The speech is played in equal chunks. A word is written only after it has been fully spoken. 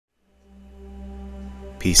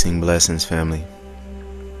Peace and blessings, family.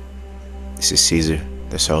 This is Caesar,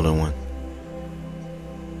 the Solar One.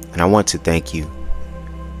 And I want to thank you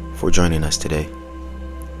for joining us today.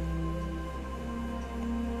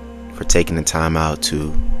 For taking the time out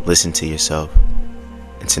to listen to yourself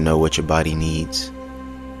and to know what your body needs.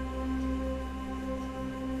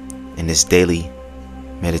 In this daily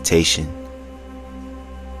meditation,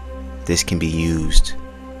 this can be used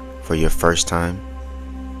for your first time.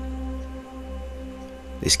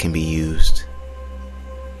 This can be used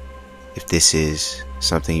if this is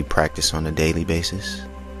something you practice on a daily basis,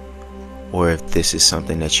 or if this is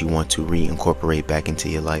something that you want to reincorporate back into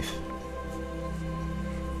your life.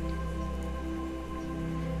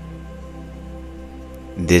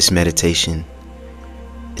 This meditation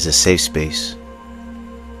is a safe space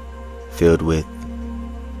filled with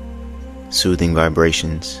soothing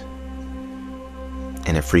vibrations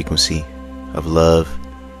and a frequency of love,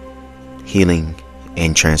 healing,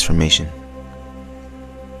 and transformation.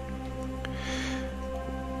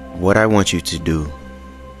 What I want you to do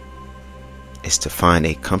is to find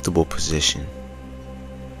a comfortable position,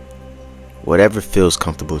 whatever feels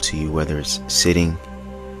comfortable to you, whether it's sitting,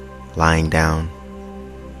 lying down.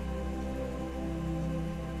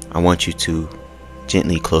 I want you to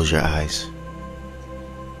gently close your eyes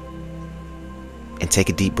and take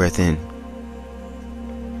a deep breath in,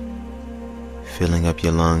 filling up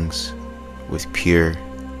your lungs with pure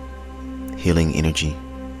healing energy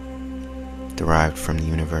derived from the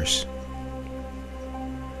universe.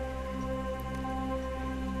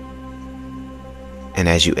 And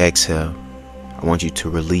as you exhale, I want you to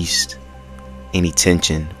release any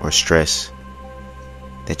tension or stress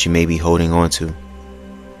that you may be holding on to,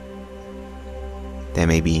 that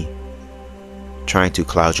may be trying to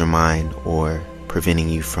cloud your mind or preventing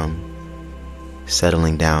you from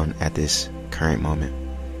settling down at this current moment.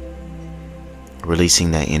 Releasing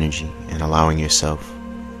that energy and allowing yourself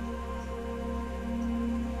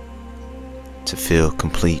to feel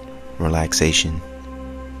complete relaxation,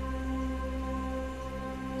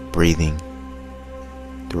 breathing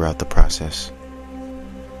throughout the process.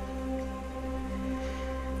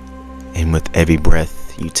 And with every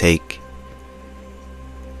breath you take,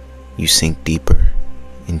 you sink deeper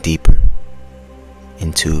and deeper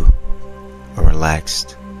into a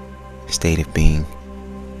relaxed state of being.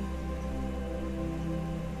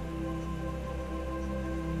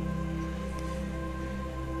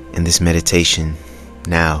 In this meditation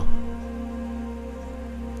now,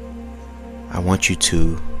 I want you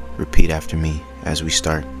to repeat after me as we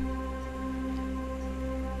start.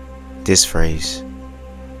 This phrase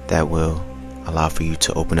that will allow for you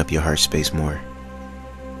to open up your heart space more.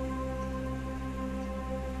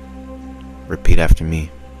 Repeat after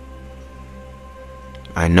me.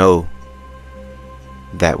 I know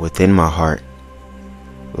that within my heart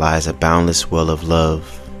lies a boundless well of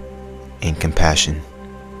love and compassion.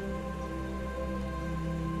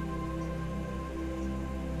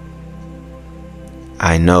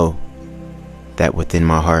 I know that within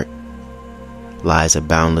my heart lies a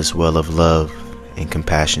boundless well of love and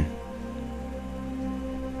compassion.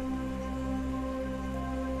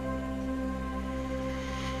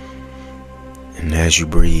 And as you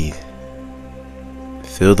breathe,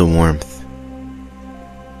 feel the warmth,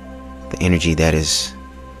 the energy that is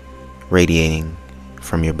radiating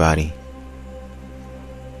from your body.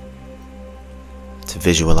 To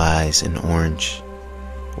visualize an orange,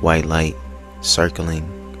 white light circling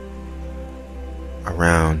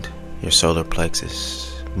around your solar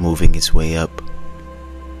plexus, moving its way up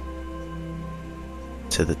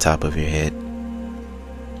to the top of your head.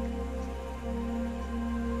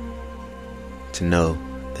 To know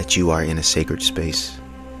that you are in a sacred space,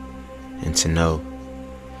 and to know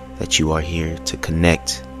that you are here to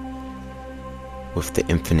connect with the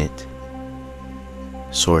infinite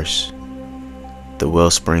source, the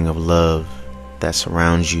wellspring of love that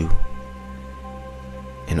surrounds you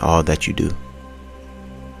in all that you do.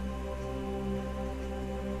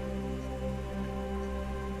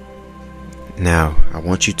 Now, I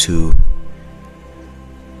want you to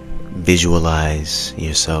visualize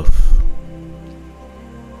yourself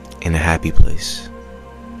in a happy place,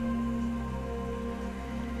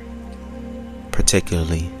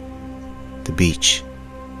 particularly the beach,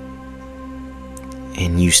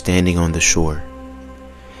 and you standing on the shore.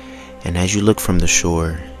 And as you look from the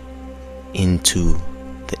shore into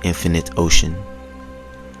the infinite ocean,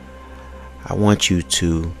 I want you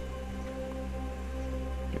to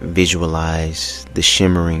visualize the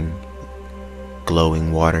shimmering,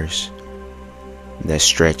 glowing waters that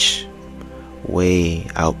stretch way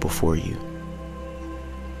out before you,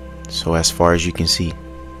 so as far as you can see.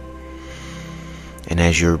 And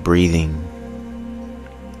as you're breathing,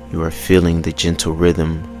 you are feeling the gentle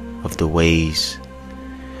rhythm of the waves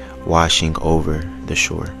washing over the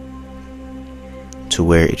shore, to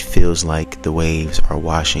where it feels like the waves are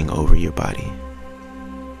washing over your body.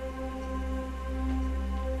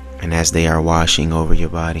 And as they are washing over your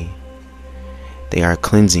body, they are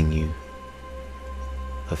cleansing you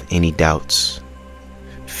of any doubts,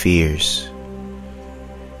 fears,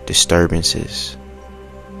 disturbances.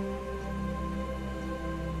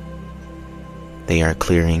 They are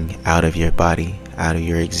clearing out of your body, out of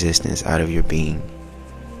your existence, out of your being.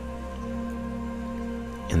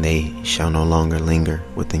 And they shall no longer linger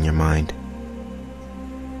within your mind.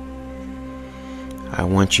 I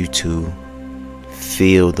want you to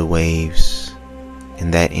feel the waves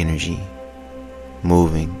and that energy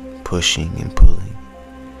moving, pushing, and pulling,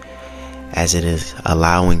 as it is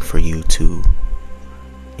allowing for you to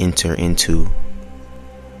enter into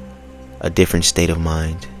a different state of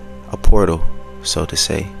mind, a portal, so to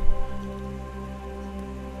say,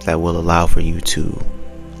 that will allow for you to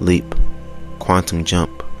leap, quantum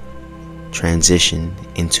jump, transition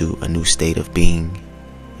into a new state of being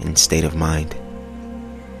and state of mind.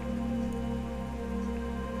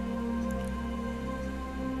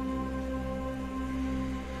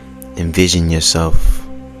 Envision yourself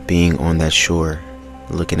being on that shore,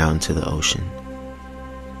 looking out into the ocean,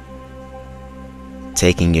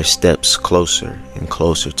 taking your steps closer and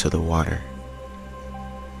closer to the water.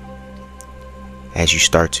 As you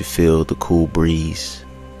start to feel the cool breeze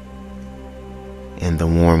and the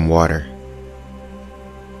warm water,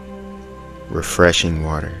 refreshing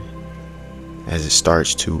water, as it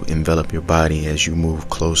starts to envelop your body as you move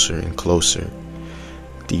closer and closer,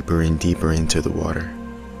 deeper and deeper into the water.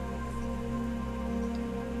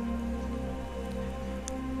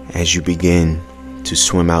 As you begin to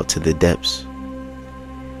swim out to the depths,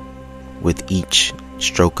 with each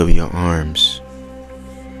stroke of your arms,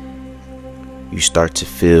 you start to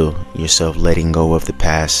feel yourself letting go of the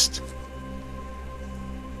past,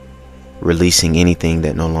 releasing anything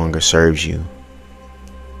that no longer serves you,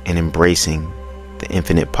 and embracing the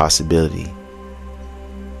infinite possibility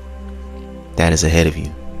that is ahead of you.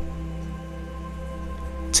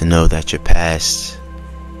 To know that your past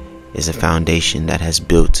is a foundation that has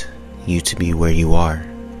built you to be where you are,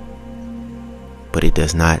 but it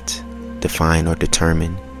does not define or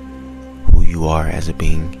determine who you are as a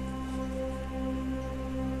being.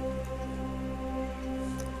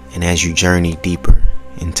 And as you journey deeper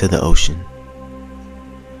into the ocean,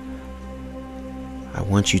 I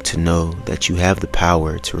want you to know that you have the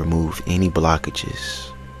power to remove any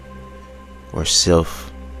blockages or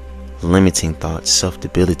self-limiting thoughts,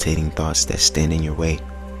 self-debilitating thoughts that stand in your way.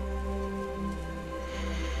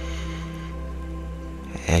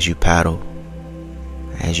 As you paddle,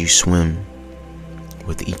 as you swim,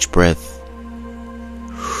 with each breath,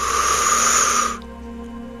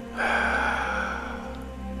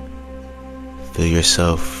 feel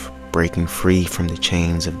yourself breaking free from the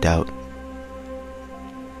chains of doubt,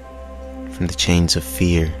 from the chains of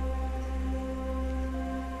fear.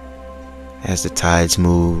 As the tides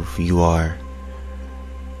move, you are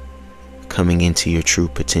coming into your true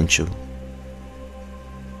potential.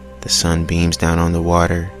 The sun beams down on the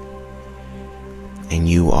water, and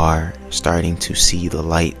you are starting to see the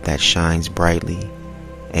light that shines brightly,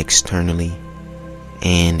 externally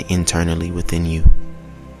and internally within you.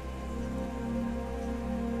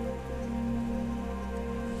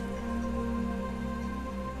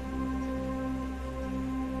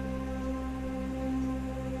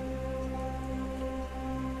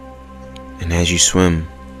 And as you swim,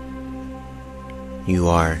 you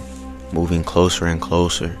are moving closer and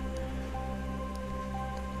closer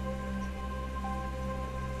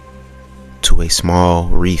to a small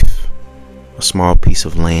reef, a small piece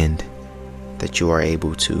of land that you are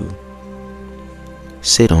able to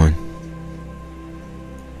sit on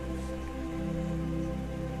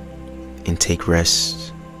and take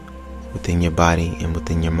rest within your body and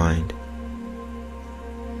within your mind.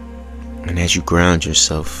 And as you ground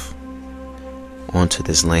yourself onto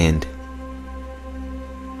this land,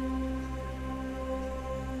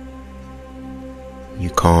 you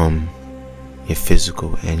calm your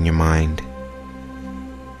physical and your mind.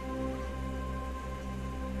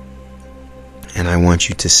 And I want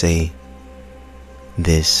you to say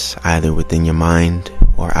this either within your mind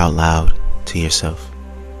or out loud to yourself.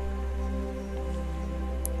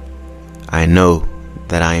 I know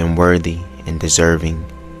that I am worthy and deserving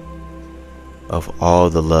of all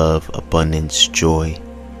the love, abundance, joy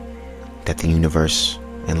that the universe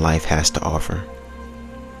and life has to offer.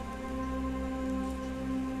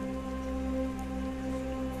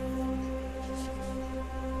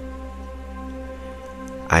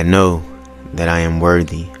 I know that I am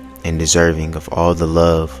worthy and deserving of all the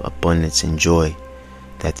love, abundance, and joy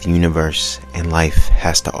that the universe and life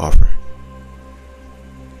has to offer.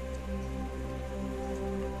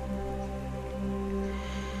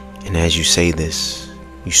 And as you say this,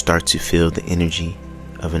 you start to feel the energy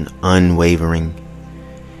of an unwavering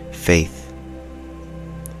faith,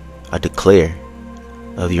 a declare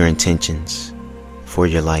of your intentions for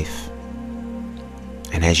your life.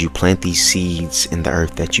 And as you plant these seeds in the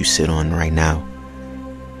earth that you sit on right now,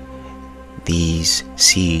 these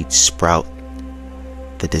seeds sprout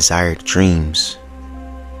the desired dreams,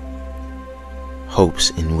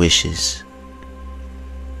 hopes, and wishes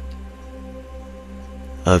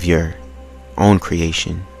of your own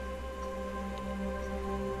creation,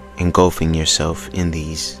 engulfing yourself in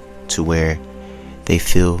these to where they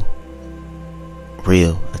feel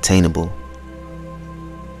real, attainable.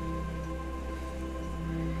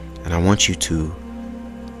 And I want you to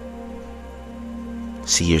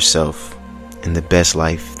see yourself in the best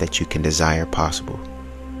life that you can desire possible,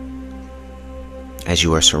 as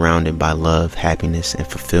you are surrounded by love, happiness, and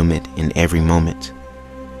fulfillment in every moment.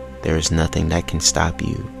 There is nothing that can stop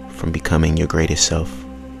you from becoming your greatest self.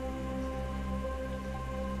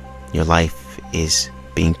 Your life is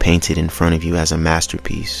being painted in front of you as a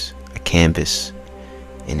masterpiece, a canvas,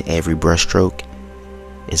 and every brushstroke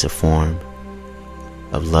is a form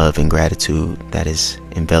of love and gratitude that is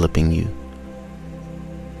enveloping you.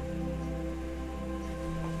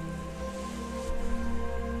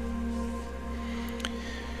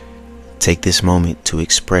 Take this moment to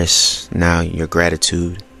express now your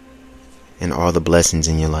gratitude and all the blessings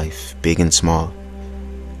in your life, big and small,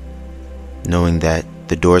 knowing that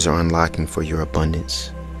the doors are unlocking for your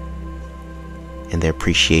abundance and the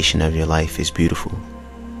appreciation of your life is beautiful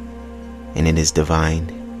and it is divine,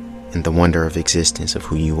 and the wonder of existence of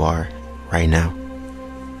who you are right now.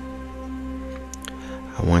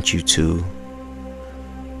 I want you to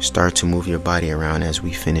start to move your body around as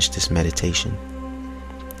we finish this meditation,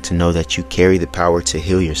 to know that you carry the power to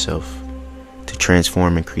heal yourself, to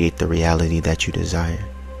transform and create the reality that you desire,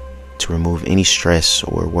 to remove any stress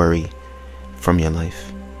or worry from your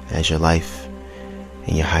life, as your life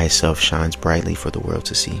and your highest self shines brightly for the world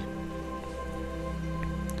to see.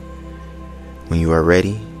 When you are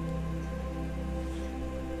ready,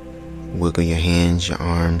 wiggle your hands, your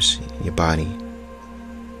arms, your body,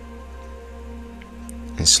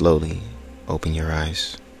 and slowly open your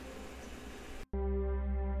eyes.